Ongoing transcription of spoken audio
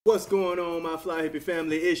What's going on, my Fly Hippie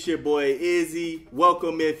family? It's your boy Izzy.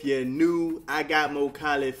 Welcome if you're new. I got more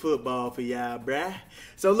college football for y'all, bruh.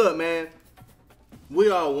 So look, man, we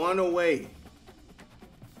are one away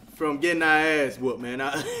from getting our ass whooped, man.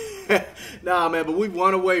 Nah, man, but we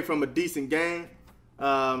one away from a decent game.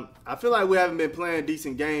 I feel like we haven't been playing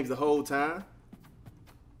decent games the whole time.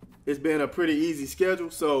 It's been a pretty easy schedule,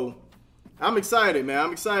 so I'm excited, man.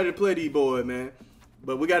 I'm excited to play these boys, man.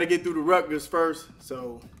 But we got to get through the Rutgers first,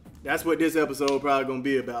 so that's what this episode probably going to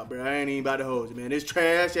be about, bro. I ain't even about to hold you, man. This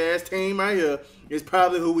trash-ass team right here is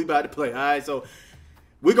probably who we about to play, all right? So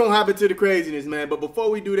we're going to hop into the craziness, man. But before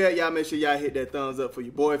we do that, y'all make sure y'all hit that thumbs up for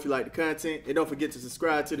your boy if you like the content. And don't forget to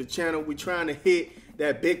subscribe to the channel. We're trying to hit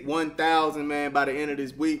that big 1,000, man, by the end of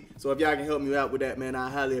this week. So if y'all can help me out with that, man, I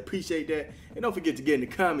highly appreciate that. And don't forget to get in the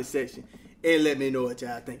comment section and let me know what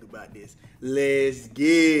y'all think about this. Let's get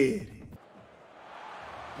it.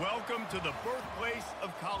 Welcome to the birthplace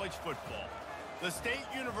of college football. The State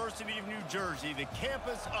University of New Jersey, the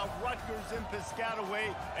campus of Rutgers in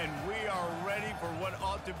Piscataway, and we are ready for what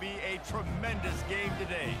ought to be a tremendous game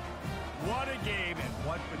today. What a game and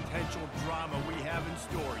what potential drama we have in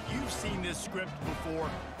store. You've seen this script before.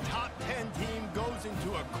 Top 10 team goes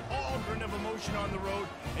into a cauldron of emotion on the road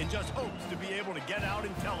and just hopes to be able to get out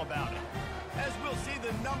and tell about it. As we'll see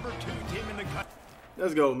the number 2 team in the country.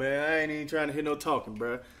 Let's go, man. I ain't even trying to hit no talking,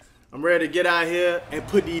 bro. I'm ready to get out here and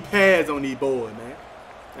put these pads on these boys, man.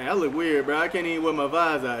 Man, I look weird, bro. I can't even wear my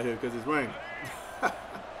visor out here because it's raining. All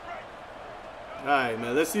right,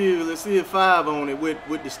 man. Let's see if 5 on it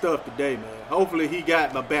with the stuff today, man. Hopefully he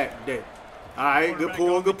got my back today. All right, good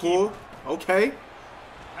pull, good pull. Okay.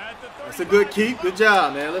 That's a good keep. Good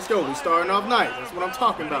job, man. Let's go. We starting off nice. That's what I'm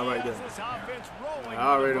talking about right there.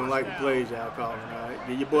 I already don't like the plays y'all calling, all right?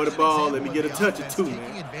 Give your boy the ball. Let me get a touch or two,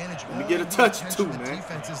 man. Let me get a touch or two, man.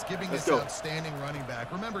 Let's go.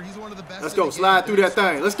 Let's go. Slide through that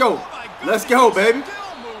thing. Let's go. Let's go, baby.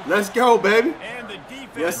 Let's go, baby.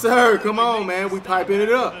 Yes, sir. Come on, man. We piping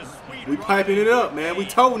it up. We piping it up, man. We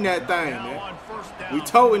toting that thing, man. We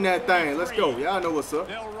toting that thing. Let's go. Y'all know what's up.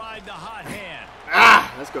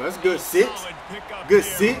 Ah, let's go. That's a good 6. Good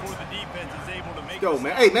 6. Let's go,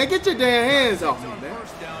 man. Hey, man, get your damn hands off me, man.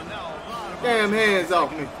 Damn hands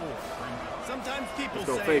off me. Let's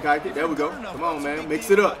go, fake hike it. There we go. Come on, man.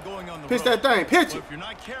 Mix it up. Pitch that thing. Pitch it.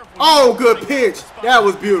 Oh, good pitch. That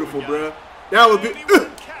was beautiful, bro. That was beautiful.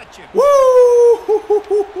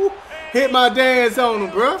 Woo! Hit my dance on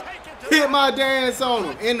him, bro. Hit my dance on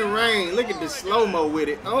him. In the rain. Look at the slow-mo with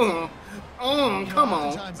it. Come on.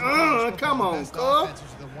 Come on, cuz.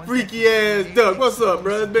 Freaky ass duck. What's up,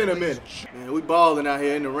 bro? It's been a minute. Man, we balling out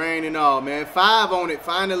here in the rain and all, man. 5 on it.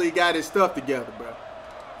 Finally got his stuff together, bro.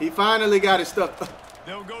 He finally got his stuff.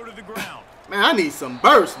 They'll go to the ground. Man, I need some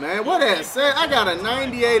burst, man. What that said? I got a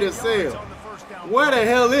 98 Accel. Where the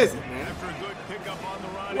hell is it, man?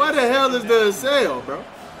 Where the hell is the Accel, bro?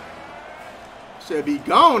 Should be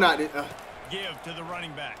gone out there. Give to the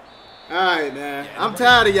running back. All right, man. I'm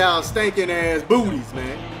tired of y'all stinking ass booties,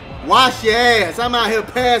 man. Wash your ass. I'm out here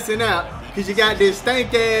passing out because you got this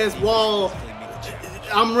stink ass wall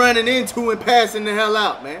I'm running into and passing the hell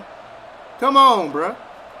out, man. Come on, bro.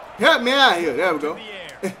 Help me out here. There we go.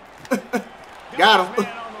 Got him.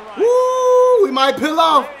 Woo! We might peel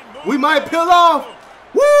off. We might peel off.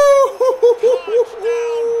 Woo!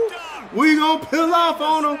 We gonna peel off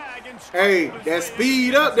on him. Hey, that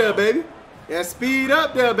speed up there, baby. That speed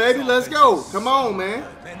up there, baby. Let's go. Come on, man.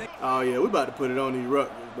 Oh, yeah, we about to put it on these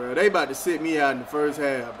Rutgers, bro. They about to sit me out in the first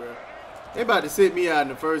half, bro. They about to sit me out in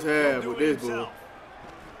the first half with this bull.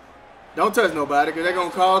 Don't touch nobody, because they're going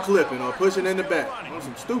to call clipping or pushing in the back. On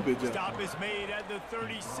some stupid jump.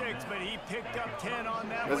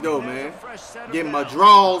 Let's go, man. Getting my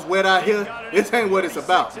draws wet out here. This ain't what it's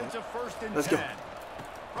about, man. Let's go.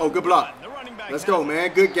 Oh, good block. Let's go,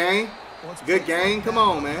 man. Good game. Good game. Come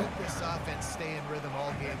on, man.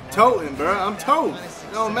 Toting, bro. I'm toting.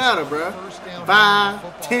 It don't matter, bro.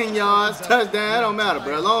 5, 10 yards, touchdown. It don't matter,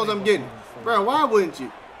 bro. As long as I'm getting it. Bro, why wouldn't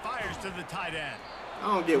you? I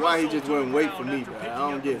don't get why he just wouldn't wait for me, bro.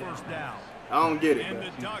 I don't get it. I don't get it,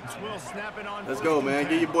 bro. Let's go, man.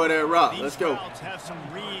 Give your boy that rock. Let's go.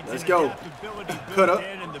 Let's go. Cut up.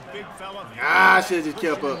 Ah, I should have just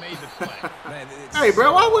kept up. Hey,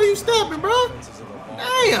 bro, why were you stepping, bro?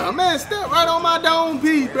 Damn, man, step right on my dome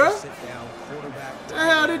piece, bro. The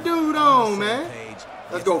hell the dude on, man?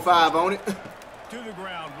 Let's go 5 on it.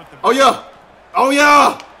 Oh, yeah. Oh,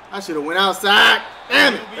 yeah. I should have went outside.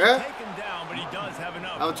 Damn it, bro.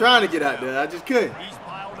 I was trying to get out there. I just couldn't. He's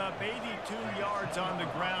piled up 82 yards on the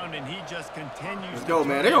ground, and he just continues. Let's go,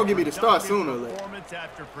 man. They're going to give me the start sooner or later.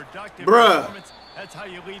 Bruh. That's how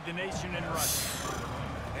you lead the nation in rushing.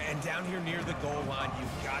 And down here near the goal line,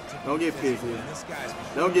 you've got to don't get pissed.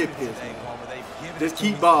 Don't get pissed. Today, just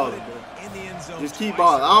keep balling, bro. Just keep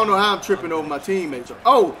balling. I don't know how I'm tripping over my teammates.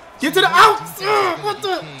 Oh, get to the out. What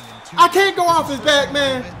the? I can't go off his back,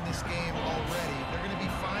 man.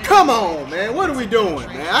 Come on, man. What are we doing,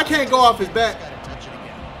 man? I can't go off his back.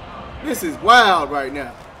 This is wild right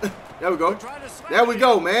now. There we go. There we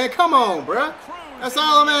go, man. Come on, bro. That's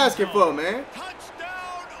all I'm asking for, man.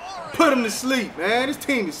 Put him to sleep, man. This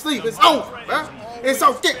team is asleep. It's over, bro. It's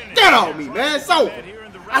over. Get on me, man. It's over.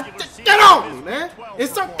 Get on me, man.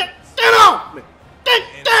 It's over. Get on me. Get.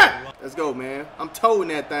 Let's go, man. I'm toting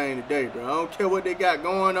that thing today, bro. I don't care what they got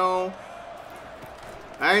going on.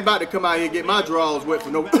 I ain't about to come out here and get my drawers wet for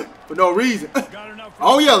no reason.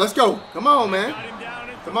 Oh yeah, let's go. Come on, man.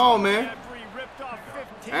 Come on, man.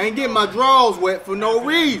 I ain't getting my drawers wet for no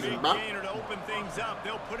reason, bro.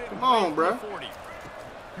 Come on, bro.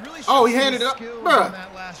 Oh, he handed it up, bro.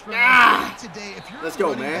 Ah. Let's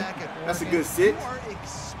go, man. That's a good 6.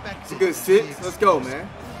 It's a good 6. Let's go, man.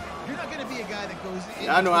 You're not going to be a guy that goes in.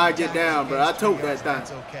 I know how I get down, bro. I tote that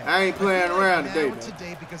thing. I ain't playing around today,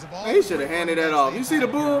 man. He should have handed that off. You see the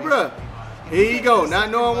bull, bro? Here you go. Not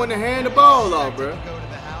knowing when to hand the ball off, bro.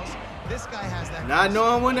 Not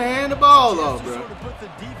knowing when to hand the ball off, bro.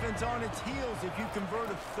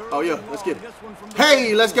 Oh, yeah. Let's get it.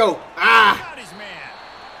 Hey, let's go. Ah.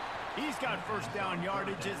 He's got first down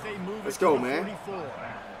yardage as they move. Let's go, man.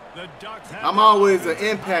 I'm always an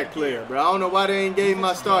impact player, bro. I don't know why they ain't gave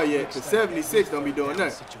my star yet, because 76 don't be doing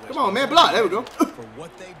nothing. Come on, man. Block. There we go.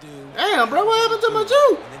 Damn, bro. What happened to my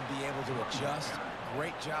juke?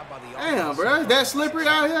 Damn, bro. Is that slippery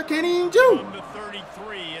out here? I can't even juke.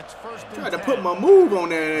 Tried to put my move on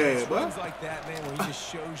that ass, bro.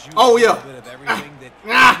 Oh, yeah.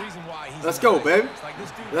 Let's go, baby.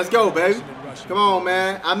 Let's go, baby. Come on,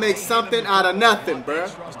 man. I make something out of nothing, bro.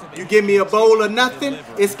 You give me a bowl of nothing,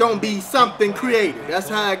 it's going to be something creative. That's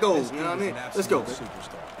how it goes. You know what I mean? Let's go, baby.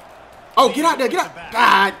 Oh, get out there. Get out.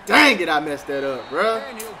 God dang it. I messed that up, bro.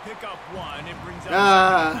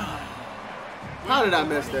 How did I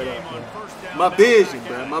mess that up, bro? My vision,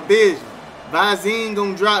 bro. My vision. Vizine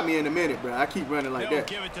gonna drop me in a minute, bro. I keep running like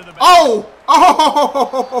that. Oh!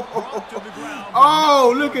 Oh!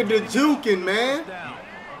 Oh, look at the juking, man.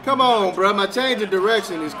 Come on, bro. My change of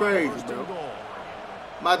direction is crazy, bro.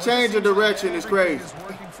 My change of direction is crazy.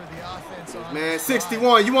 Man,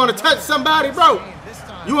 61. You want to touch somebody, bro?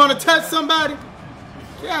 You want to touch somebody?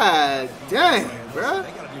 God dang, bro.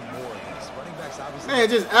 Man,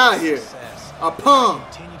 just out here. A pump.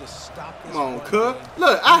 Come on, cuz.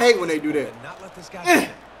 Look, I hate when they do that. Damn,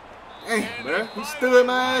 bro. He stood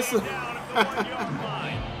my ass up.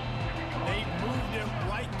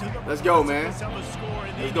 Let's go, man.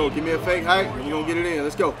 Let's go. Give me a fake height, and we're going to get it in.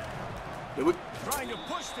 Let's go.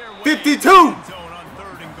 52.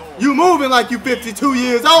 You moving like you 52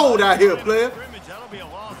 years old out here, player.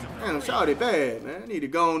 Man, I'm shorty bad, man. I need to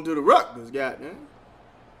go on to the Rutgers, goddamn.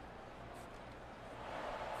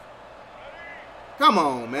 Come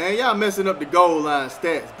on, man. Y'all messing up the goal line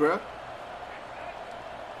stats, bro.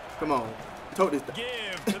 Come on. Tote this thing.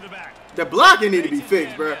 The blocking need to be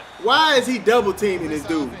fixed, bro. Why is he double teaming this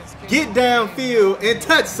dude? Get downfield and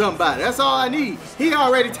touch somebody. That's all I need. He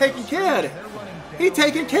already taking care of it. He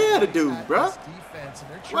taking care of the dude, bro.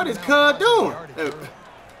 What is Cud doing?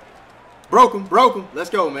 Broke him, broke him. Let's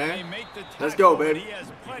go, man. Let's go, baby.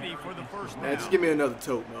 Man, just give me another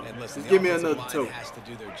tote, man. Just give me another tote.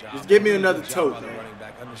 Just give me another tote, man.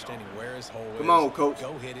 Come on, coach.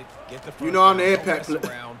 You know I'm the impact player.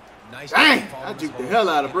 Dang! I juked the hell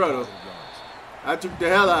out of bro, though. I juked the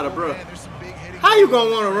hell out of bro. How you gonna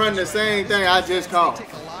want to run the same thing I just called?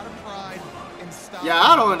 Yeah,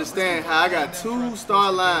 I don't understand how I got 2 star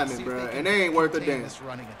linemen, bro, and they ain't worth a damn.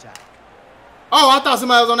 Oh, I thought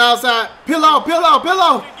somebody was on the outside. Pillow, pillow,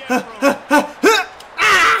 pillow.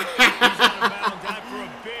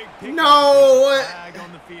 No. What?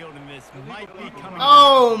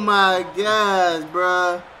 Oh, my gosh,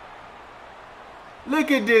 bro. Look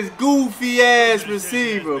at this goofy-ass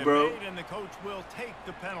receiver, bro.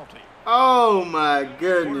 Oh, my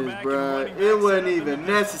goodness, bro. It wasn't even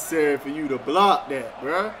necessary for you to block that,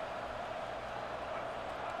 bro.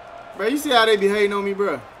 Bro, you see how they be hating on me,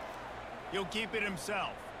 bro? He'll keep it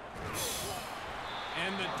himself.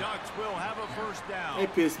 And the Ducks will have a first down. They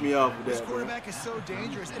pissed me off with that, This quarterback is so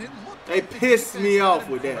dangerous, and it looked They pissed me off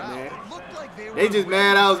with that, man. They just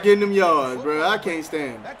mad I was getting them yards, bro. I can't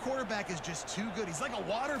stand it. That quarterback is just too good. He's like a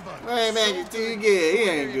water bug. Man, he's too good. He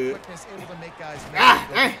ain't good.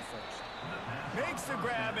 Makes the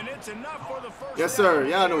grab, and it's enough for the first Yes, sir.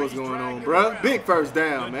 down. Y'all know what's going on, bruh. Big first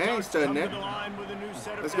down, man. Ain't studying that.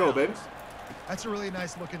 Let's go, baby. That's a really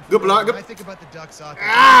nice looking. Good block. When I think about the Ducks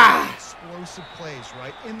offense, explosive plays,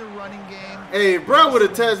 right? In the running game. Hey, bro would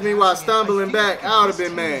have touched me while stumbling back. I would have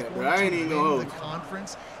been mad, bro. I ain't even gonna hold you.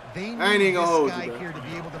 I ain't even gonna hold you, bro. Here to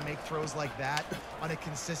be able to make throws like that on a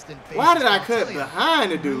consistent basis. Why did I cut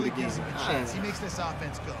behind the dude again? He makes this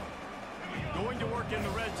offense go. Going to work in the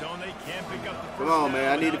red zone. They can't pick up the first Come on,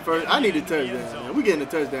 man. I need a touchdown, man. We getting a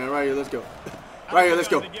touchdown right here. Let's go. Right here. Let's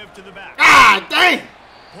go. Ah, dang!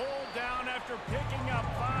 Pulled down after picking up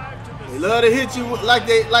 5 to the They love to hit you like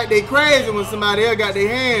they crazy when somebody else got their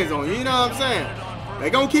hands on you. You know what I'm saying? They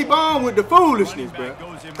gonna keep on with the foolishness, bro.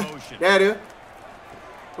 That is.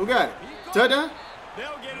 Who got it? Touchdown? They'll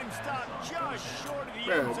get him stopped just short of the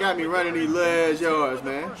Bro, end got me zone. running these little ass yards,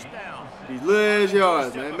 man. First down. These little ass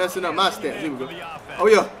yards, man. Messing up my stats. Here we go. Oh,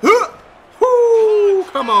 yeah. Huh! Woo!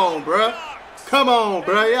 Come on, bro. Come on,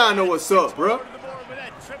 bro. Y'all know what's up, bro.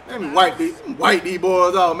 Let me wipe these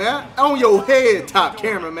boys off, man. On your head top,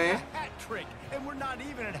 cameraman. Hat trick, and we're not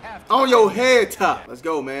even at half. On your head top. Let's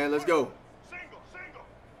go, man. Let's go.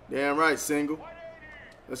 Damn right, single.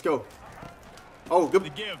 Let's go. Oh, The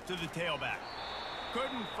good. give to the tailback.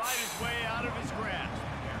 Couldn't fight his way out of his grasp.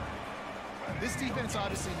 This defense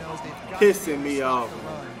obviously knows they've got Pissing me off.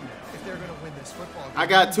 if they're going to win this football game. I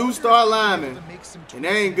got 2-star linemen, and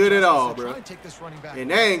they ain't good at all, bro.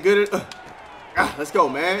 And they ain't good at. Let's go,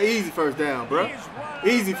 man. Easy first down, bro.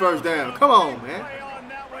 Easy first down. Come on, man.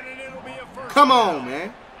 Come on,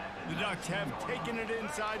 man. The Ducks have taken it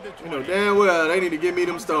inside the 20. You know damn well they need to give me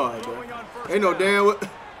them stars, bro. They know damn well.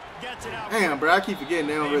 Gets it out. Damn, bro. I keep forgetting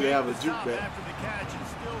they don't really have a juke bat. After the catch, and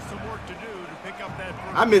still some work to do to pick up that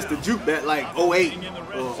first I missed the down. juke bat like 08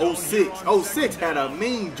 or 06. 06 had a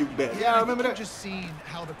mean juke bat. Y'all remember that?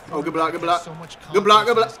 Oh, good block, good block. Good block,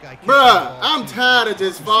 good block. Bruh, I'm tired of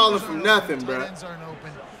just falling from nothing, bruh.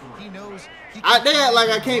 They act like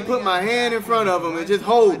I can't put my hand in front of them and just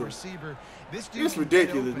hold them. It's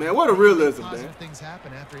ridiculous, man. What a realism, man.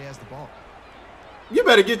 You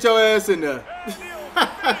better get your ass in there.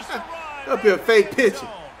 Up here, fake pitching.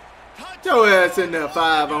 Get your ass in there,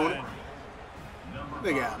 5 on it.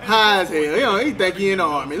 Look at him, high as hell. He think he in the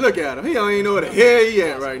army. Look at him. He don't even know where the hell he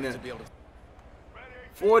at right now.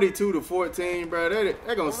 42-14, bro.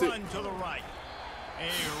 They're gonna sit. Run to the right.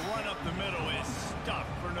 A run up the middle is stuck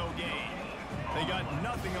for no gain. They got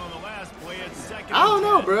nothing on the last play at second. I don't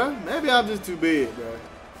know, and 10. bro. Maybe I'm just too big, bro.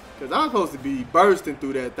 Cause I'm supposed to be bursting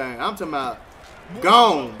through that thing. I'm talking about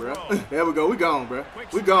gone, bro. There we go. We gone, bro.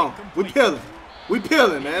 We gone. We peeling. We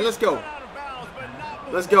peeling, man. Let's go.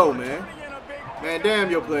 Let's go, man. Man, damn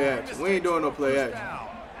your play action. We ain't doing no play action.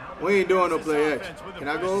 We ain't doing no play action. Can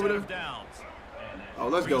I go over there? Oh,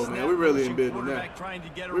 let's go, man. We really in business now.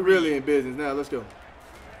 We really in business now. Let's go.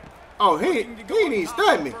 Oh, he ain't even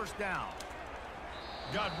stunned me.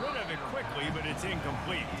 Got rid of it quickly, but it's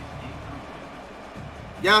incomplete.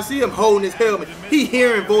 Y'all see him holding his helmet. He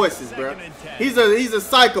hearing voices, bro. He's a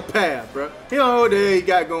psychopath, bro. He don't know what the hell he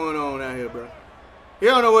got going on out here, bro. He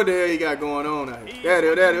don't know what the hell he got going on out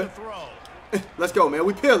here. That is. Let's go, man.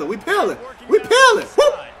 We peeling. We peeling. We peeling.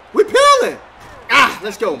 Woo! We peeling.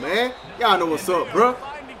 Let's go, man. Y'all know what's up, bro.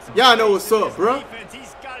 Y'all know what's up, bro.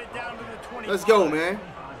 Let's go, man.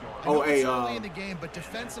 Oh, hey,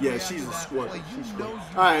 yeah, she's a squirt. All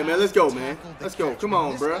right, man. Let's go, man. Let's go. Come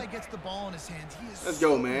on, bro. Let's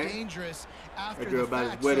go, man. That girl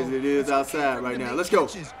about as wet as it is outside right now. Let's go.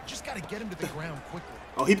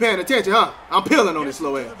 Oh, he paying attention, huh? I'm peeling on this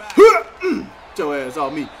slow ass. Get your ass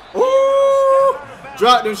off me. Ooh!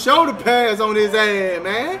 Dropped them shoulder pads on his ass,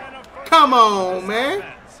 man. Come on, man.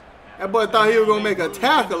 That boy thought he was gonna make a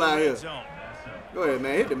tackle out here. Go ahead,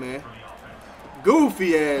 man. Hit the man.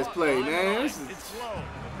 Goofy ass play, man.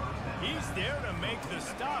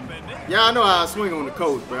 Y'all know how I swing on the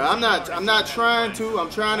coach, bro. I'm not trying to. I'm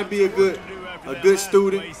trying to be a good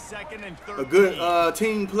student, a good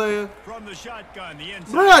team player.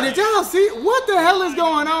 Bro, did y'all see what the hell is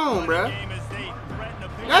going on, bro?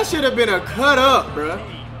 That should have been a cut up, bro.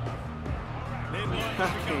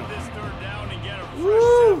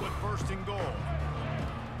 Woo.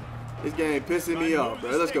 This game pissing me off,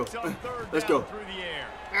 bro. Let's go. Let's go.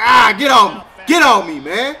 Get on me. Get on me,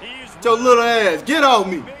 man. Your little ass. Get on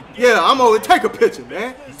me. Yeah, I'm over. Take a picture,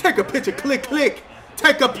 man. Take a picture. Click, click.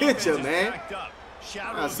 Take a picture, man.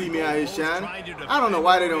 Y'all see me out here shining. I don't know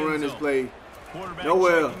why they don't run this play. No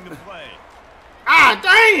well.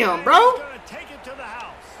 Damn, bro.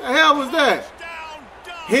 The hell was that?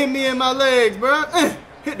 Hit me in my legs, bro.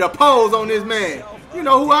 Hit the poles on this man. You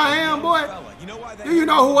know who I am, boy? You know why that Do you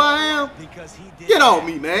know who I am? Because he did. Get off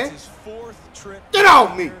me, man. It's his 4th trip. Get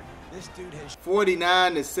off me. This dude has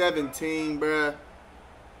 49-17, bruh.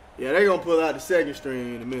 Yeah, they're gonna pull out the second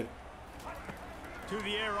string in a minute. To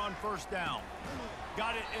the air on first down.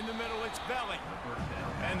 Got it in the middle. It's Belly.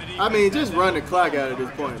 I mean, just run the clock out at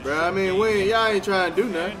this point, bro. I mean, y'all ain't trying to do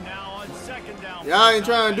nothing. And now on second down. Y'all ain't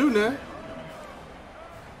trying to do nothing.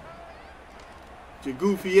 Your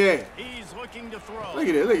goofy ass. He's looking to throw. Look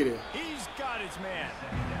at it, look at it. He's got his man.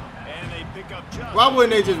 And they pick up just. Why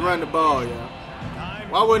wouldn't they just run the ball, y'all? Time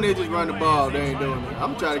Why wouldn't they just run the ball? They ain't doing it.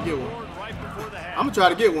 I'm gonna try to get one. right before the half. I'm gonna try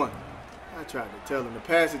to get one. I tried to tell him to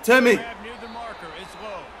pass it to me. Grab near the marker. It's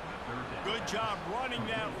low. Good job running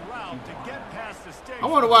that route to get past the stage. I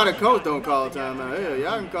wonder why the coach don't call a timeout. Hell,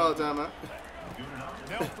 y'all can call a timeout.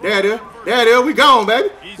 There it is. There it is. We gone, baby.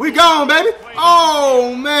 We gone, baby.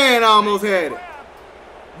 Oh, man, I almost had it.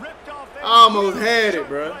 I almost had it,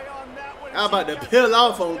 bro. I'm about to peel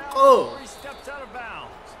off on Cole. Steps out of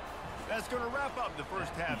bounds. That's going to wrap up the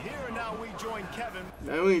first half here, and now we join Kevin.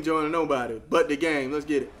 Man, we ain't joining nobody but the game. Let's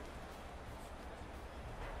get it.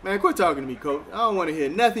 Man, quit talking to me, coach. I don't want to hear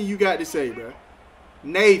nothing you got to say, bro.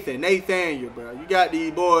 Nathaniel, bro. You got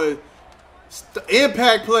these boys,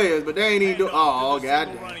 impact players, but they ain't even doing. Oh,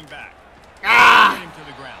 goddamn. Ah! To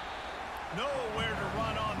the ground. Nowhere to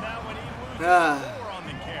run on that one. He loses Ah. 4 on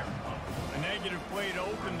the carry. A negative play to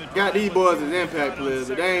open the Got drive. these boys as impact players,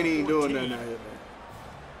 but they ain't even doing nothing out here, man.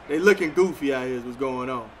 They looking goofy out here is what's going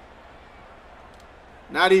on.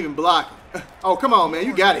 Not even blocking. Oh, come on, man.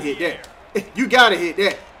 You got to hit that. You got to hit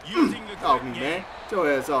that. Off me, man. Get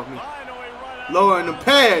your ass off me. Lowering them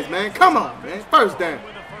pads, man. Come on, man. First down.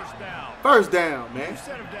 First down, man.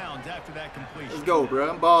 Let's go, bro.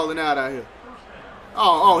 I'm balling out here.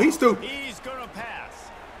 Oh, he's stupid. He's gonna pass.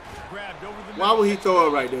 Grabbed over the Why would he throw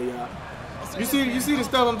it right there, y'all? You see the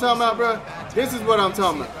stuff I'm talking about, bro? This is what I'm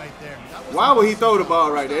talking about. Why would he throw the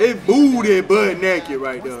ball right there? It booted butt naked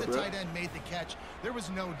right there, bro. There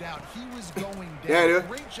was no doubt he was going down. There it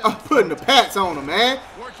is. I'm putting the pats on him, man.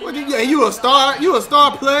 What you a star? You a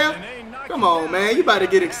star player? Come on, man. You about to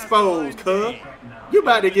get exposed, cuz. You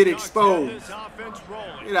about to get exposed.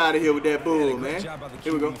 Get out of here with that bull, man.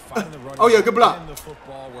 Here we go. Oh, yeah, good block. The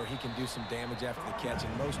football where he can do some damage after the catch,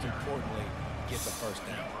 and most importantly, get the first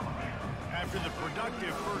down. After the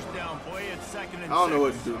productive first down play, it's second and I don't know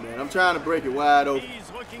what to do, man. I'm trying to break it wide open.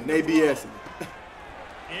 And they BSing.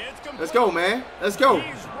 Let's go, man. Let's go.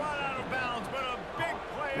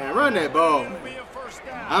 Man, run that ball, man.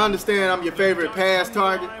 I understand I'm your favorite pass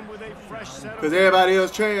target because everybody else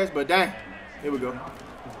trash, but dang. Here we go.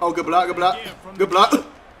 Oh, good block, good block. Good block.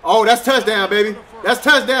 Oh, that's touchdown, baby. That's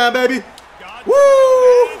touchdown, baby.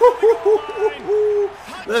 Woo!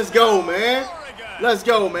 Let's go, man. Let's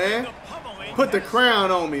go, man. Put the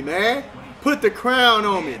crown on me, man. Put the crown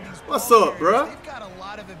on me. What's up, bruh?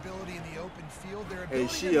 Hey,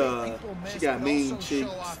 she got mean cheeks,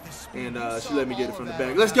 and she let me get it from the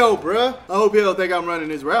back. Let's go, bruh. I hope he don't think I'm running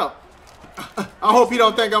this route. I hope he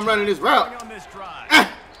don't think I'm running this route.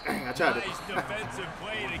 I tried to.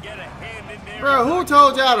 Bro, who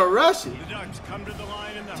told y'all to rush it?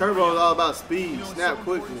 Turbo's all about speed, snap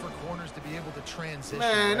quickly.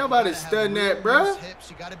 Man, nobody's studying that, bro.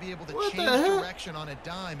 What the heck?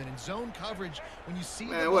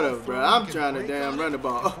 Man, whatever, bro. I'm trying to damn run the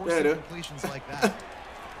ball. Oh, there it is.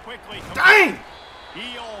 Dang!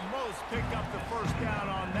 He almost picked up the first down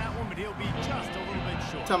on that one, but he'll be just a little bit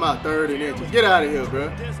short. Talking about 3rd and inches. Get out of here, bro.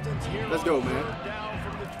 Let's go, man.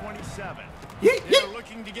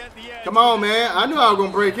 Yeet. Come on, man. I knew I was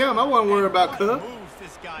going to break him. I wasn't worried about Cub.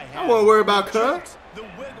 I wasn't worried about Cub.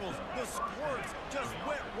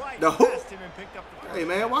 The hook. Hey,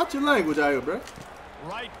 man, watch your language out here, bro.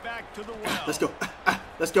 Right back to the well. Let's go.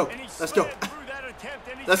 Let's go. Let's go.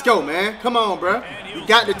 Let's go, man. Come on, bro. You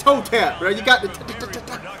got the toe tap, bro. You got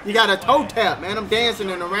a toe tap, man. I'm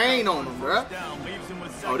dancing in the rain on him, bro.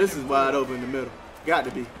 Oh, this is wide open in the middle. Got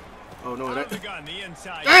to be. Oh, no, that.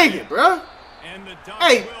 Dang it, bro.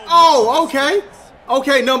 Hey, oh, okay.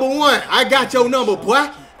 Okay, number 1. I got your number, boy.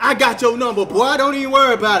 I got your number, boy. Don't even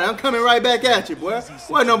worry about it. I'm coming right back at you, boy.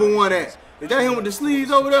 Where number 1 at? Is that him with the sleeves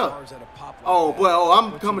over there? Oh, boy. Oh,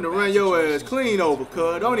 I'm coming to run your ass clean over,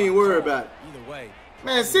 cuz. Don't even worry about it.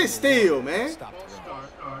 Man, sit still, man.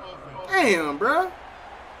 Damn, bro.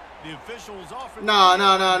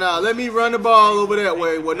 Nah. Let me run the ball over that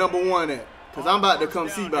way where number 1 at. Because I'm about to come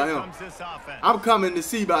see by him. I'm coming to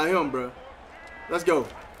see by him, bro. Let's go.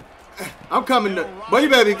 I'm coming to. Boy, you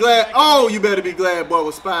better be glad. Oh, you better be glad, boy,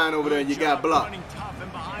 was spying over there and you got blocked.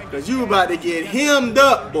 Because you about to get hemmed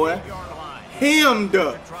up, boy. Hemmed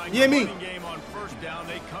up. You hear me?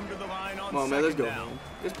 Come on, man. Let's go, man.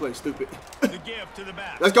 This play's stupid. The give to the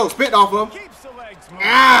back. Let's go. Spit off him. Keeps the legs moving.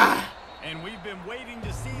 Ah! And we've been waiting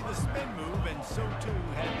to see the spin move, and so too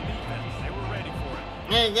had the defense. They were ready for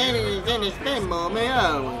it. Hey, get in the spin move, man.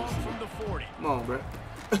 I don't want to see From the 40. Come on, bro.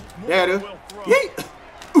 There it is. Yeet.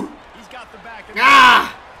 He's got the back of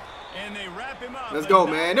Ah! and they wrap him up. Let's go,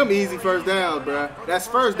 man. Them easy first downs, bro. That's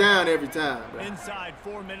first down every time, bro. Inside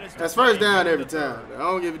 4 minutes. That's first down every time, bro. I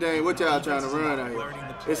don't give a damn what y'all trying to run out here.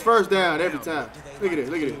 It's first down every time. Look at this.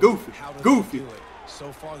 Look at this. Goofy. Goofy.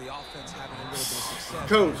 So far, the offense having a little bit of success.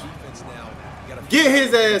 Coach, Defense now, get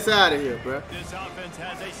his ass out of here, bro. This offense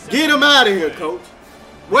has a Get him out of here, coach.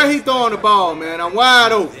 Where he throwing the ball, man? I'm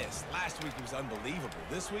wide open. Last week he was unbelievable.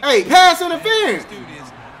 This week, Hey, pass interference. dude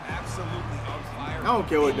is absolutely on fire. I don't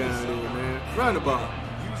care what down there, man. Run the ball.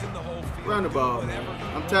 Using the whole field. Run the ball, man.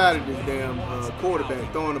 I'm tired of this damn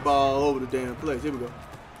quarterback throwing the ball all over the damn place. Here we go.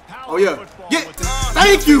 Oh, yeah.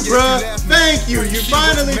 Thank you, bruh. Thank you. You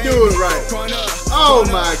finally do it right. Oh,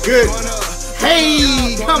 my goodness.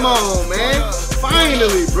 Hey, come on, man.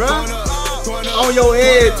 Finally, bruh. On your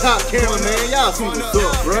head, top camera, man. Y'all see what's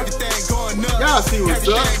up, bruh. Y'all see what's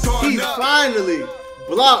up. He finally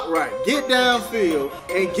blocked right. Get downfield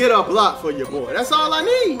and get a block for your boy. That's all I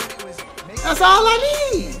need. That's all I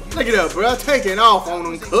need. Look at that, bruh. Taking off on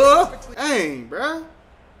him, cuz. Dang, bruh.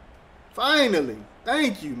 Finally.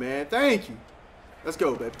 Thank you, man. Thank you. Let's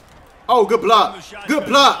go, baby. Oh, good block. Good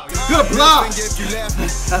block. Good block.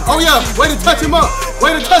 Oh, yeah. Way to touch him up.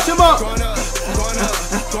 Way to touch him up.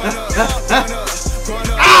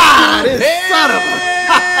 Ah, this son of a.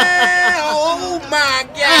 Oh, my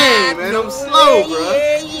God. Hey, man. I'm slow,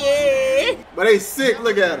 bro. But they sick.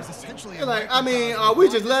 Look at him. They're like, I mean, are we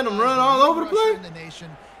just letting them run all over the place?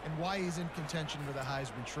 And why he's in contention for the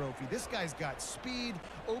Heisman Trophy. This guy's got speed,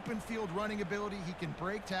 open field running ability. He can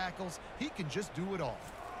break tackles. He can just do it all.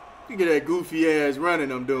 Look at that goofy ass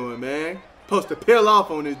running I'm doing, man. Supposed to peel off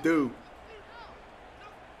on this dude.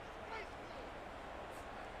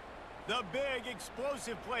 The big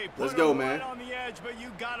explosive play. Let's go, man. Right on the edge, but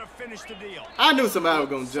you gotta finish the deal. I knew somebody was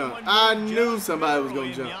gonna jump. I knew somebody was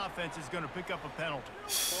gonna jump. The offense is gonna pick up a penalty.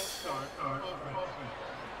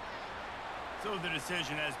 So the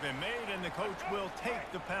decision has been made, and the coach will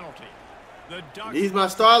take the penalty. He's my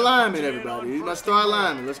star lineman, everybody. He's my star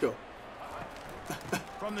lineman. Let's go.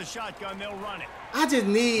 From the shotgun, they'll run it. I just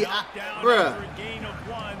need, bruh.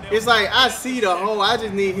 It's like I see the hole. I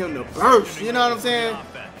just need him to burst. You know what I'm saying?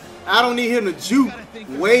 I don't need him to juke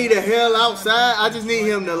way the hell outside. I just need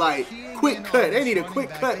him to like quick cut. They need a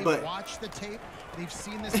quick cut, but. Watch the tape. They've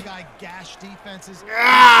seen this guy gash defenses.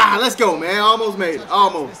 Ah, let's go, man. Almost made it.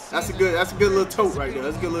 Almost. That's a good little tote right there.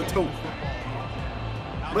 That's a good little tote.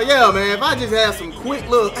 But yeah, man, if I just have some quick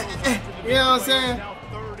little, you know what I'm saying?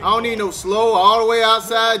 I don't need no slow all the way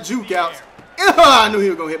outside juke outs. I knew he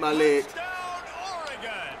was gonna hit my leg.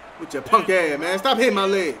 With your punk ass, man. Stop hitting my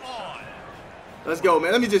leg. Let's go,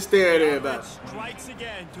 man. Let me just stare at everybody.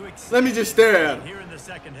 Let me just stare at him.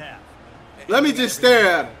 Let me just stare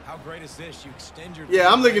at him. How great is this? You extend your Yeah,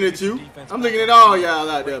 I'm looking at you. I'm looking at all y'all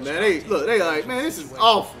out there, man. They look, they like, man, this is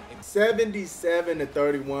awful.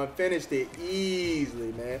 77-31, finished it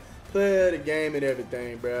easily, man. Player of the game and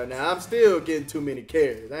everything, bro. Now I'm still getting too many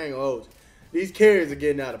carries. I ain't gonna hold you. These carries are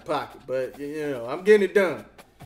getting out of pocket, but you know, I'm getting it done.